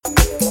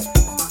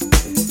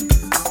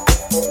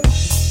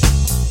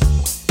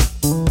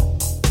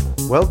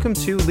Welcome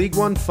to League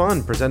One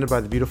Fun, presented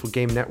by the Beautiful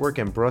Game Network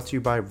and brought to you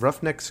by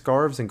Roughneck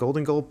Scarves and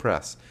Golden Gold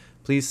Press.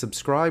 Please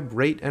subscribe,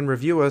 rate, and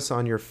review us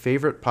on your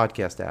favorite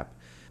podcast app.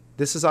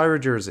 This is Ira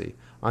Jersey.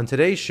 On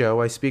today's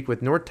show, I speak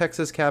with North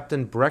Texas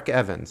captain Breck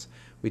Evans.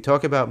 We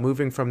talk about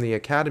moving from the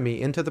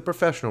academy into the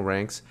professional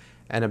ranks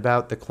and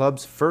about the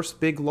club's first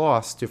big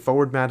loss to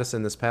Forward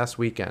Madison this past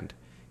weekend.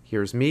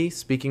 Here's me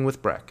speaking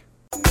with Breck.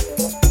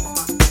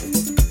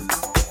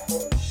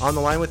 On the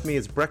line with me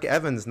is Breck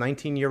Evans,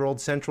 19-year-old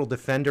central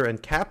defender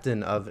and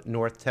captain of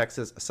North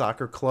Texas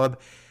Soccer Club.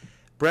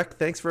 Breck,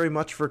 thanks very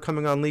much for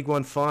coming on League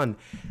One Fun.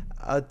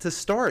 To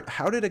start,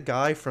 how did a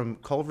guy from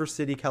Culver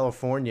City,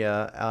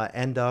 California,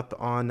 end up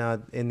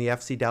in the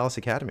FC Dallas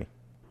Academy?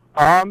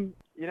 It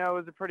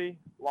was a pretty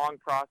long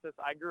process.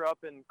 I grew up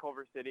in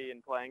Culver City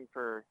and playing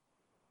for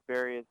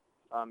various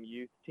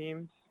youth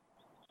teams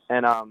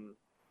and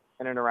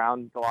in and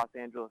around the Los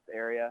Angeles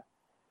area.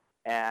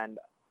 And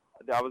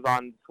I was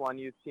on this one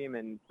youth team,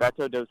 and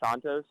Beto Dos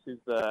Santos, who's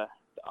the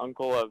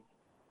uncle of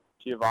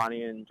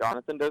Giovanni and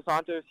Jonathan Dos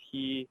Santos,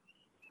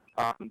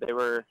 they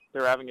were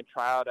having a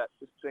tryout at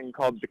this thing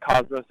called the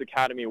Cosmos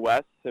Academy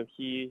West. So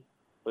he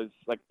was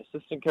like the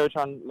assistant coach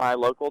on my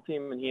local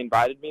team, and he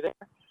invited me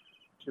there.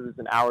 It was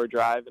an hour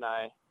drive, and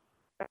I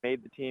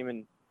made the team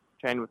and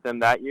trained with them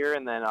that year.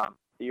 And then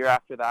the year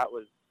after that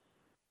was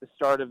the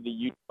start of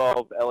the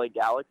U12 LA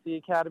Galaxy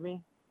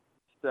Academy.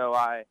 So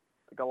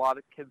a lot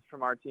of kids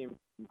from our team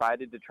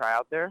invited to try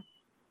out there.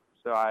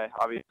 So I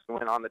obviously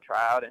went on the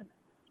tryout and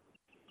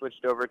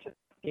switched over to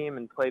the team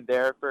and played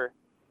there for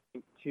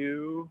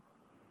 2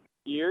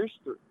 years,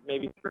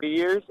 maybe 3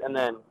 years. And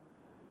then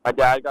my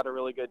dad got a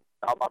really good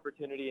job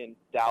opportunity in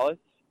Dallas.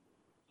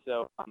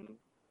 So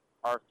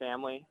our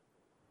family,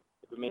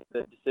 we made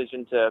the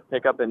decision to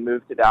pick up and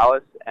move to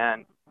Dallas.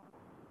 And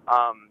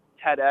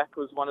Ted Eck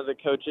was one of the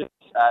coaches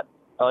at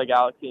LA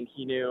Galaxy, and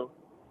he knew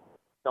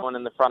someone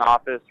in the front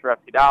office for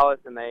FC Dallas,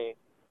 and they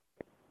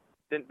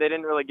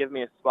didn't really give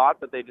me a spot,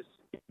 but they just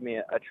gave me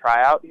a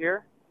tryout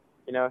here,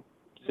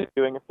 just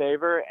doing a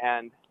favor.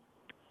 And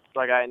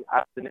I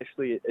was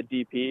initially a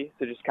DP,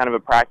 so just kind of a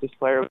practice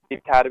player with the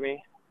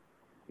academy,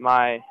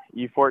 my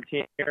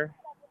U14 year.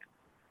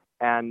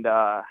 And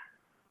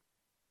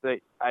so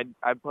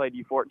I played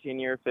U14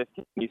 year,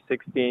 15,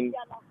 U16,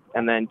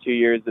 and then 2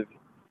 years of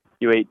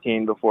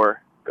U18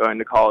 before going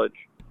to college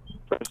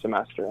for a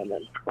semester and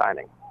then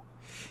signing.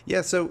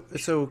 Yeah, so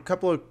a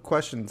couple of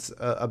questions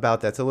about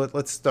that. So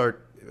let's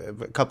start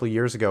a couple of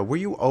years ago. Were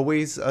you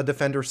always a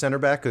defender center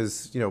back?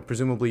 Because,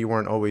 presumably you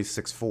weren't always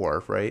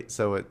 6'4", right?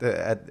 So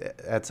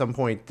at some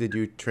point, did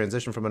you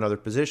transition from another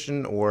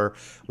position, or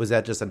was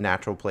that just a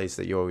natural place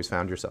that you always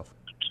found yourself?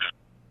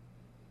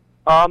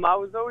 I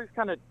was always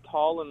kind of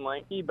tall and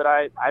lanky, but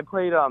I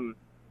played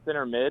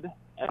center mid,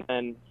 and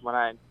then when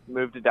I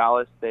moved to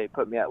Dallas, they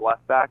put me at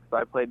left back, so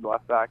I played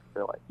left back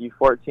for like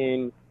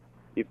U14,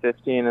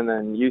 U15, and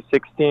then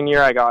U16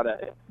 year, I got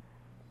a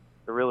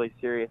really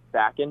serious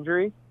back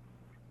injury.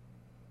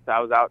 So I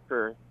was out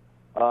for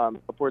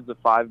upwards of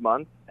 5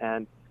 months,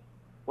 and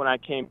when I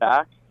came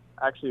back,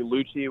 actually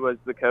Lucci was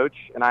the coach,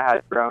 and I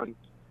had grown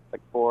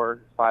like 4 or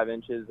 5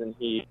 inches, and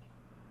he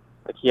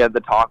had the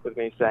talk with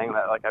me saying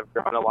that I've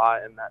grown a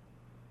lot and that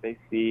they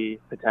see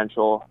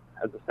potential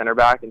as a center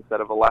back instead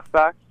of a left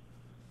back.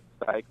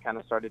 So I kind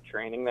of started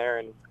training there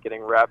and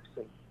getting reps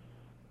and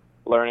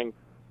learning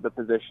the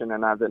position,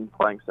 and I've been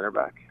playing center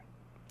back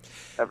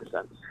ever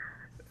since.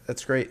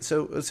 That's great.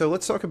 So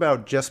let's talk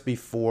about just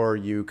before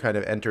you kind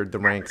of entered the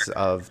ranks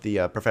of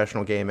the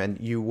professional game, and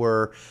you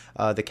were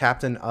the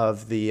captain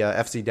of the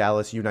FC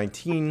Dallas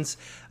U19s.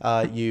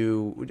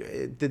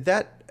 Did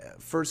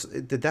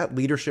that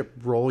leadership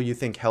role, you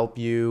think, help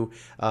you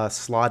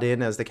slot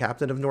in as the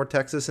captain of North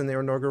Texas in their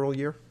inaugural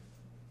year?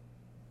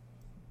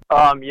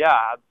 Yeah,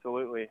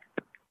 absolutely.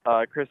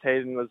 Chris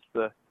Hayden was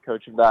the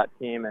coach of that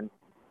team, and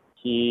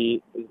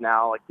he is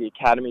now the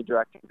academy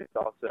director, but he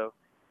also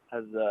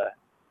has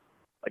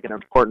an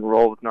important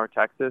role with North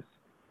Texas.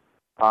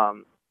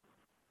 And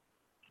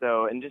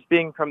just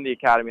being from the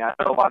academy, I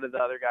know a lot of the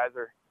other guys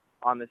are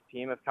on this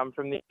team have come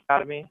from the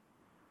academy,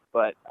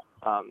 but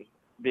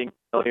being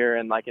here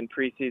and in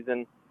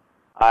preseason,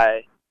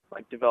 I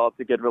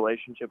developed a good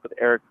relationship with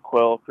Eric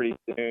Quill pretty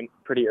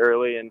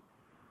early, and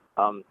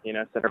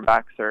center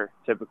backs are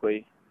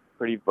typically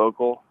pretty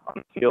vocal on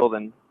the field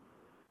and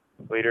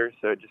leaders,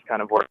 so it just kind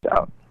of worked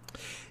out.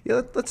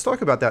 Yeah, let's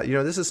talk about that.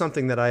 This is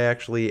something that I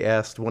actually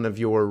asked one of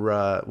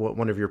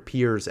your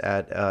peers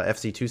at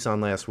FC Tucson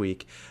last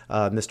week,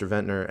 Mr.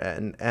 Ventnor,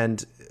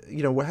 and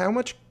how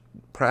much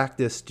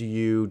practice do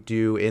you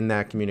do in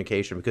that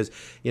communication? Because,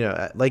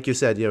 like you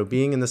said,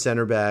 being in the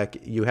center back,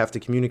 you have to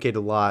communicate a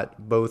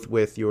lot, both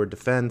with your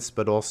defense,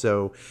 but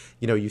also,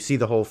 you see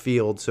the whole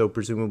field. So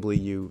presumably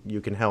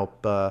you can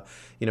help,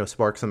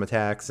 spark some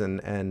attacks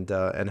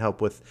and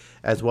help with,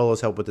 as well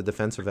as help with the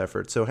defensive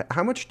effort. So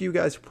how much do you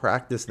guys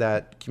practice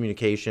that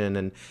communication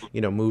and,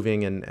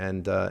 moving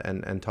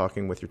and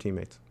talking with your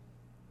teammates?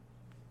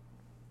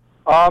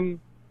 When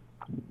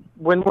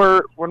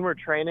we're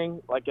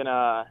training, in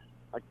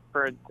a like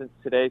for instance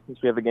today, since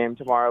we have a game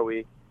tomorrow,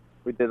 we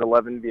did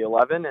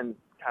 11v11 and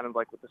kind of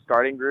like with the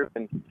starting group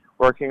and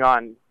working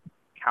on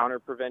counter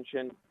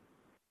prevention.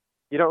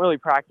 You don't really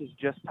practice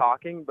just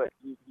talking, but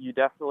you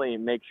definitely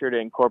make sure to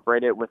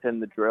incorporate it within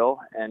the drill.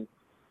 And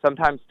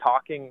sometimes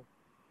talking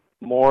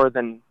more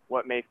than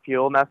what may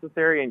feel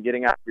necessary and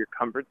getting out of your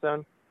comfort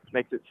zone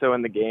makes it so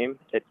in the game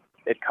it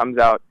comes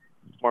out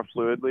more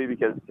fluidly,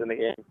 because in the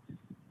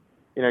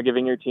game,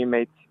 giving your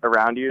teammates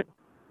around you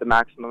the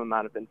maximum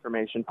amount of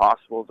information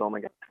possible is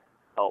only going to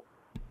help.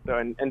 So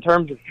in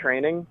terms of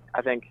training,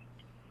 I think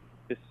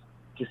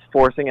just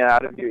forcing it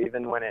out of you,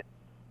 even when it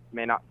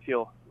may not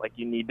feel like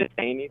you need to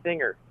say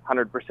anything or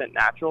 100%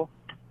 natural,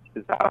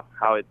 is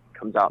how it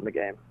comes out in the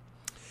game.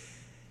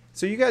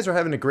 So you guys are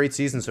having a great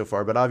season so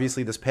far, but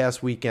obviously this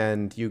past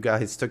weekend you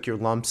guys took your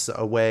lumps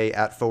away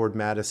at Forward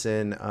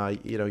Madison.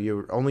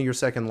 You're only your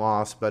second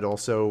loss, but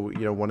also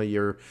one of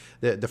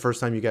the first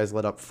time you guys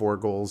let up 4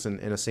 goals in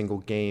a single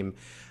game.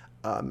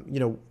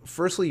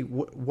 Firstly,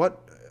 what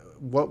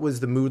was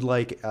the mood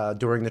like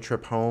during the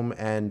trip home,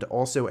 and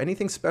also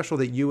anything special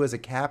that you as a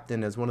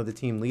captain, as one of the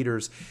team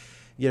leaders,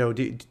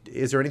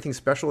 is there anything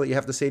special that you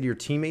have to say to your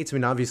teammates? I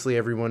mean, obviously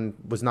everyone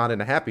was not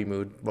in a happy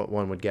mood, what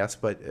one would guess,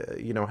 but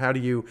how do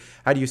you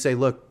say,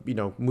 look,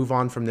 move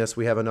on from this.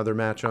 We have another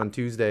match on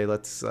Tuesday.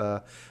 Let's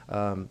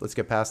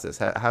get past this.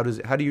 How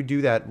do you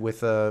do that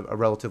with a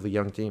relatively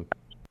young team?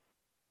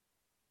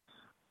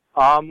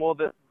 Well,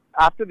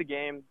 after the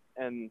game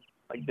and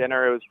like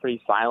dinner, it was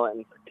pretty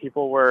silent.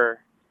 People were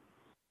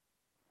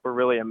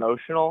really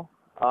emotional.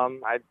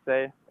 I'd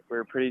say we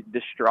were pretty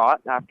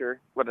distraught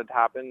after what had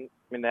happened.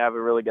 I mean, they have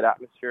a really good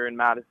atmosphere in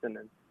Madison,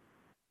 and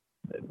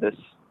the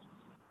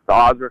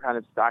odds were kind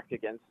of stacked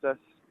against us.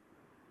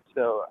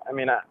 So, I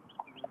mean,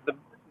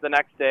 the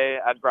next day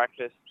at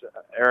breakfast,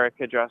 Eric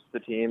addressed the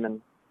team,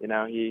 and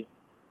he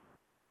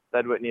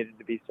said what needed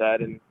to be said.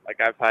 And like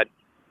I've had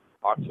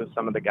talks with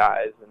some of the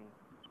guys, and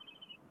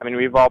I mean,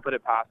 we've all put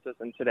it past us.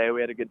 And today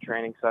we had a good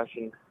training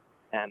session,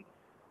 and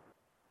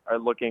are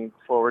looking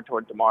forward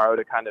toward tomorrow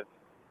to kind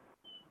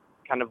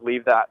of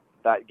leave that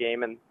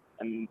game and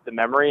the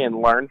memory and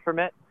learn from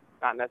it,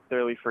 not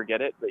necessarily forget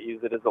it, but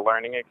use it as a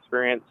learning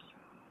experience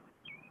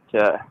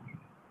to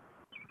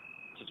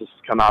just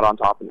come out on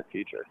top in the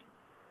future.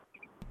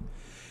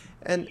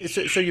 And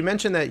so you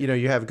mentioned that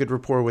you have a good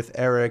rapport with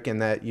Eric, and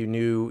that you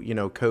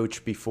knew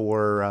Coach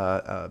before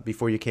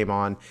you came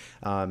on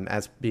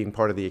as being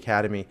part of the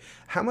academy.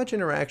 How much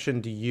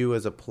interaction do you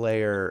as a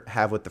player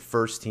have with the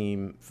first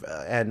team,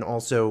 and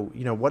also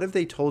what have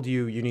they told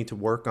you need to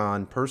work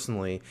on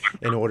personally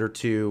in order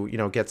to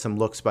get some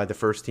looks by the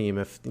first team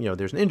if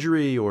there's an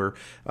injury or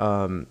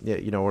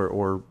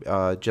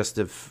just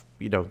if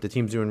the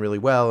team's doing really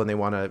well and they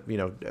want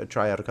to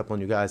try out a couple of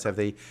new guys. Have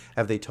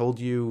they told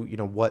you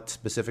what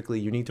specifically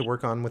you need to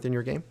work on within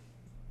your game?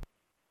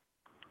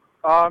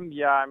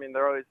 Yeah, I mean,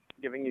 they're always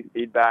giving you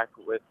feedback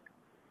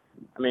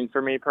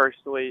for me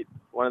personally,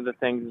 one of the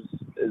things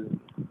is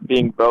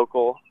being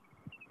vocal,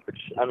 which,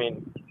 I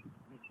mean,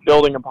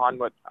 building upon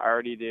what I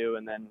already do,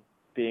 and then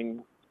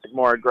being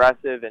more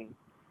aggressive and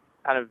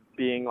kind of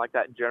being like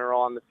that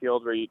general on the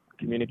field where you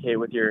communicate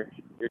with your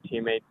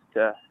teammates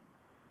to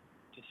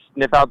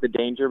sniff out the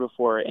danger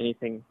before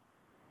anything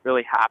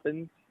really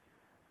happens.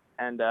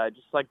 And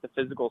just like the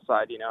physical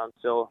side, I'm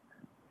still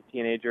a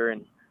teenager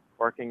and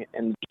working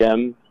in the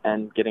gym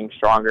and getting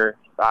stronger,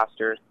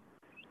 faster.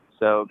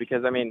 So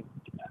because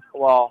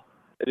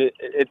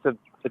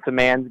it's a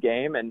man's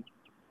game, and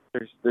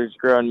there's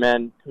grown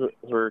men who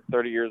are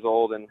 30 years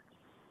old, and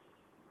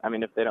I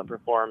mean, if they don't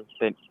perform,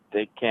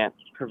 they can't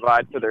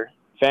provide for their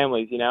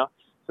families,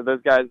 So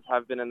those guys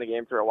have been in the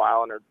game for a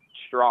while and are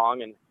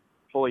strong and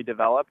fully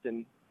developed,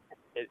 and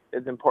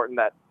it's important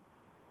that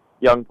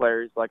young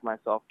players like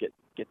myself get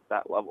to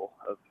that level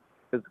of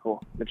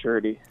physical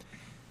maturity.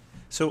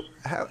 So,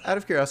 out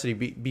of curiosity,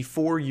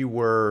 before you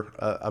were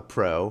a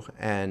pro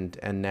and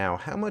now,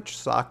 how much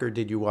soccer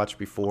did you watch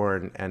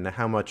before, and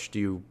how much do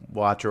you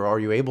watch, or are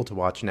you able to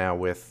watch now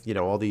with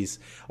all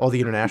the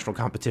international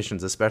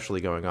competitions, especially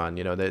going on?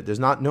 There's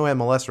no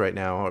MLS right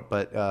now,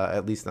 but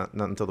at least not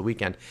until the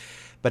weekend.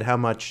 But how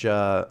much?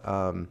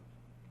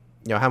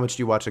 How much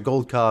do you watch the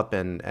Gold Cup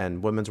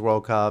and Women's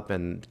World Cup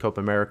and Copa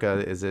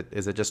America? Is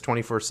it just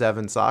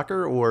 24/7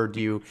 soccer, or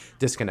do you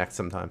disconnect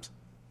sometimes?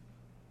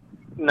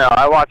 No,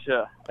 I watch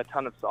a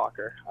ton of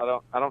soccer. I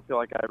don't feel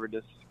like I ever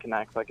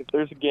disconnect. Like if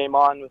there's a game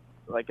on with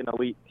like an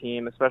elite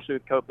team, especially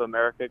with Copa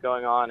America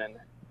going on, and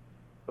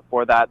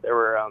before that there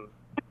were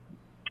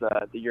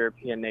the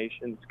European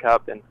Nations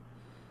Cup, and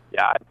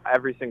yeah,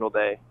 every single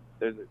day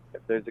if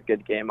there's a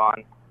good game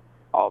on,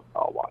 I'll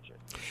watch it.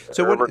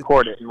 So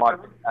record it and watch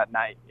it at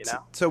night,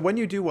 So when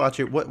you do watch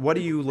it, what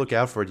do you look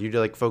out for? Do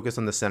you focus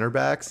on the center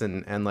backs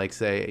and like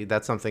say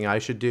that's something I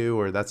should do,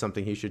 or that's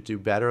something he should do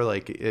better?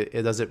 Like,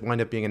 does it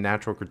wind up being a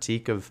natural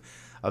critique of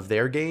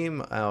their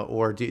game,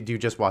 or do you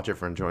just watch it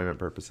for enjoyment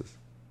purposes?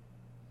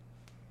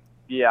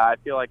 Yeah, I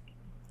feel like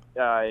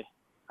I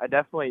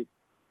definitely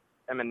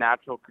am a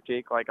natural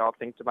critique. Like I'll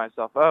think to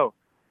myself, oh,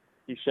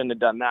 you shouldn't have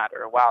done that,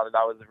 or wow, that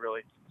was a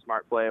really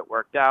smart play, it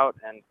worked out.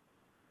 And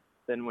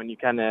then when you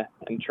kind of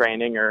in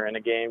training or in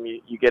a game,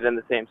 you get in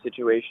the same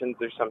situations.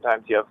 There's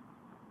sometimes you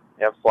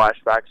have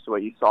flashbacks to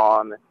what you saw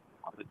on the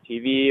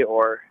TV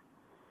or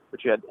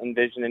what you had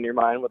envisioned in your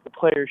mind what the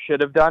player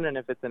should have done, and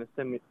if it's in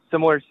a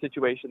similar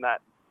situation,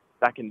 that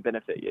can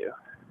benefit you.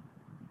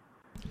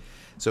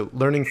 So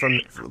learning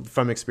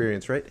from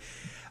experience, right?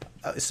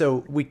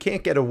 So we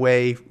can't get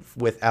away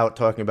without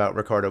talking about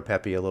Ricardo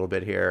Pepi a little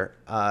bit here.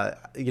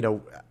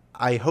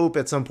 I hope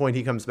at some point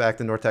he comes back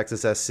to North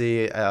Texas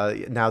SC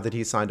now that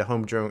he's signed a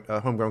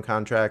homegrown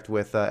contract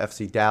with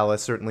FC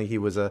Dallas. Certainly he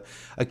was a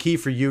key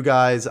for you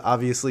guys.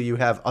 Obviously you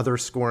have other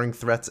scoring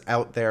threats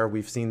out there.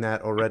 We've seen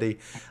that already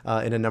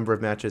in a number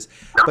of matches.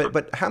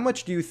 But how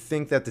much do you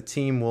think that the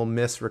team will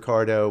miss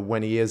Ricardo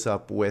when he is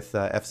up with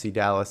FC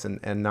Dallas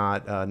and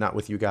not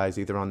with you guys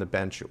either on the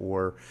bench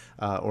or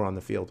on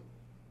the field?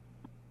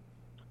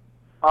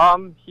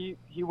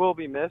 He will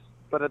be missed,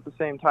 but at the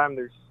same time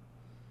there's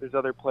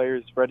other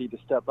players ready to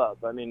step up.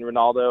 I mean,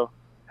 Ronaldo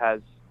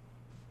has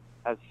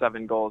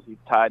 7 goals. He's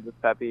tied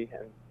with Pepi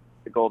in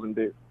the Golden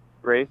Boot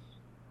race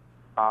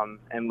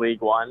in League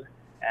One.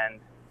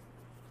 And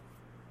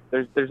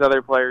there's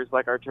other players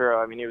like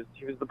Arturo. I mean,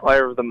 he was the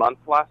player of the month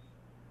last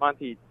month.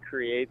 He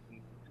creates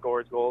and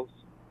scores goals.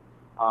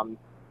 I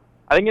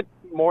think it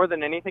more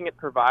than anything it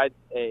provides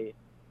an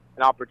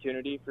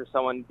opportunity for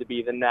someone to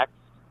be the next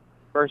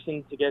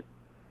person to get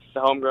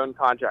the homegrown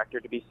contract or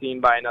to be seen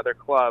by another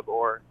club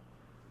or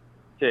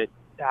to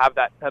have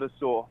that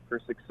pedestal for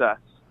success.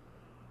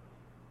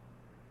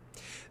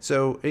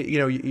 So,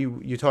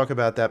 you talk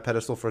about that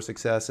pedestal for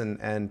success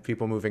and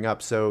people moving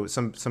up. So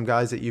some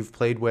guys that you've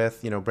played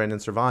with, Brandon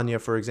Servania,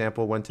 for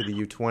example, went to the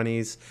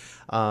U20s.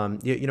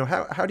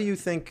 How do you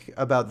think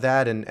about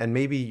that and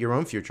maybe your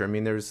own future? I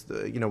mean, there's,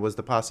 was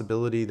the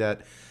possibility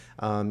that,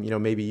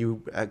 maybe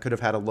you could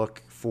have had a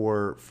look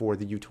for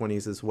the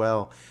U20s as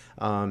well.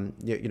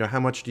 How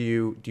much do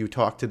you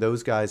talk to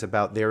those guys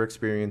about their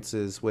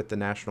experiences with the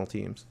national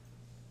teams?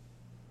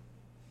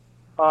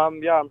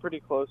 Yeah, I'm pretty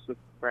close with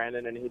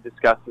Brandon, and he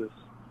discusses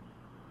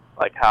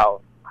like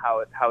how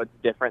it's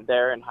different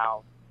there and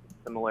how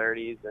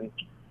similarities and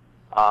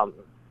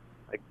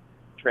like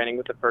training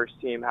with the first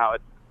team, how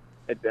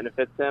it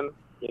benefits him,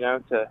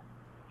 to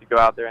go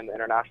out there in the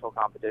international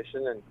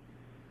competition. And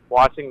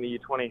watching the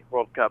U20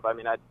 World Cup, I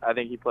mean, I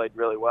think he played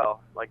really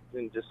well. Like,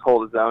 didn't just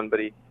hold his own, but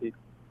he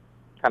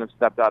kind of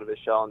stepped out of his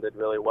shell and did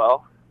really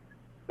well.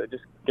 So it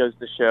just goes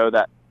to show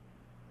that,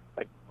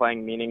 like,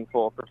 playing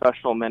meaningful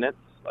professional minutes,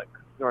 like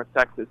North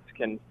Texas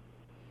can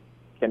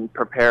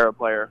prepare a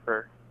player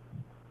for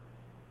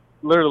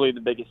literally the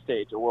biggest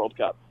stage, a World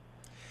Cup.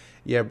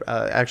 Yeah,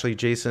 actually,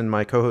 Jason,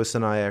 my co-host,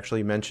 and I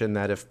actually mentioned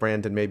that if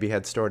Brandon maybe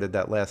had started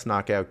that last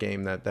knockout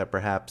game, that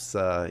perhaps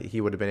he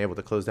would have been able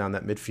to close down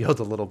that midfield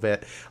a little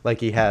bit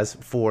like he has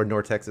for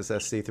North Texas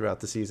SC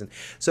throughout the season.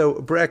 So,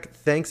 Breck,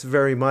 thanks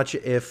very much.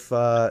 If,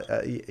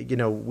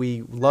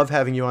 we love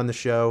having you on the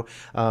show.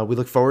 We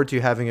look forward to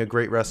having a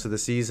great rest of the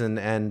season.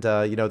 And,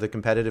 the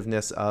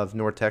competitiveness of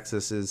North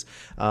Texas is,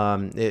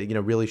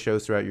 really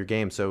shows throughout your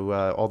game. So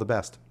all the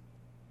best.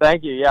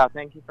 Thank you. Yeah,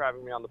 thank you for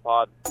having me on the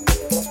pod.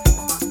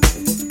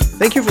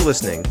 Thank you for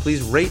listening.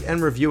 Please rate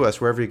and review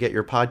us wherever you get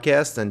your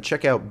podcasts, and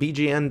check out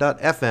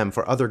bgn.fm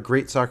for other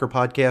great soccer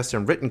podcasts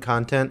and written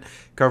content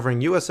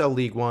covering USL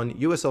League One,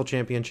 USL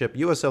Championship,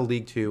 USL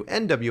League Two,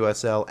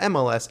 NWSL,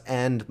 MLS,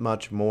 and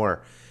much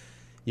more.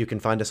 You can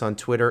find us on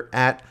Twitter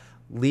at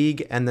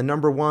League and the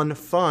number 1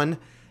 Fun.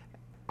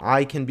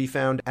 I can be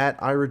found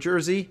at Ira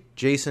Jersey.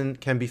 Jason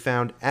can be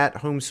found at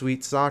Home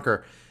Sweet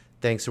Soccer.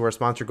 Thanks to our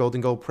sponsor, Golden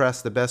Goal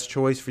Press, the best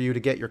choice for you to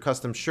get your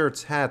custom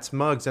shirts, hats,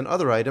 mugs, and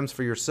other items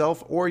for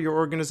yourself or your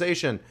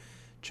organization.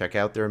 Check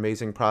out their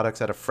amazing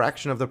products at a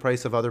fraction of the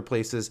price of other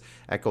places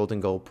at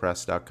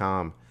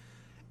goldengoalpress.com.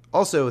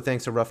 Also,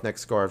 thanks to Roughneck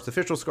Scarves,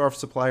 official scarf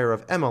supplier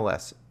of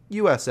MLS,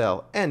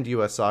 USL, and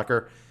US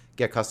Soccer.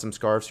 Get custom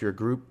scarves for your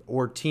group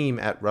or team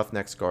at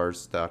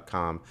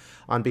roughneckscarves.com.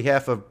 On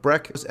behalf of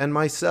Breck and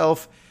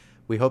myself,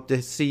 we hope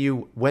to see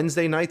you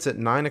Wednesday nights at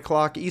 9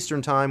 o'clock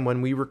Eastern Time when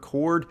we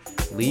record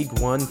League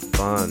One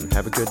Fun.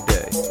 Have a good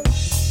day.